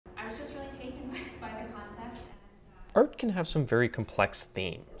was just really taken by the concept. Art can have some very complex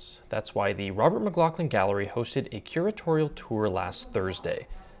themes. That's why the Robert McLaughlin Gallery hosted a curatorial tour last Thursday,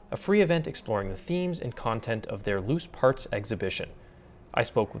 a free event exploring the themes and content of their Loose Parts exhibition. I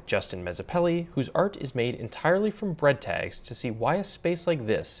spoke with Justin Mezzapelli, whose art is made entirely from bread tags, to see why a space like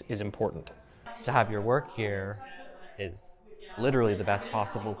this is important. To have your work here is literally the best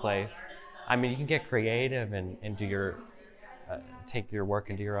possible place. I mean, you can get creative and do your, take your work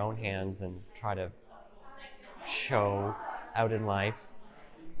into your own hands and try to show out in life.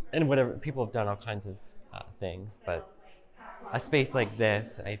 And whatever, people have done all kinds of things, but a space like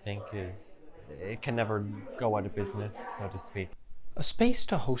this, I think, it can never go out of business, so to speak. A space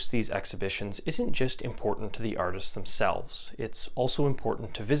to host these exhibitions isn't just important to the artists themselves, it's also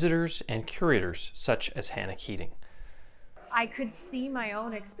important to visitors and curators such as Hannah Keating. I could see my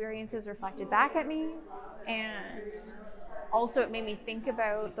own experiences reflected back at me, and also it made me think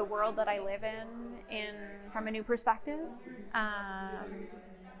about the world that I live in from a new perspective.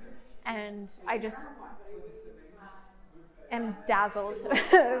 And I just am dazzled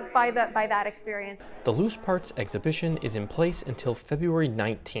by that experience. The Loose Parts exhibition is in place until February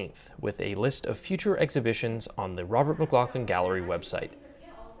 19th, with a list of future exhibitions on the Robert McLaughlin Gallery website.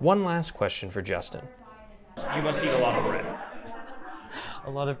 One last question for Justin. You must eat a lot of bread. A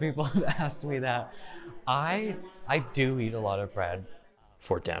lot of people have asked me that. I do eat a lot of bread.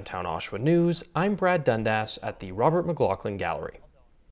 For Downtown Oshawa News, I'm Brad Dundas at the Robert McLaughlin Gallery.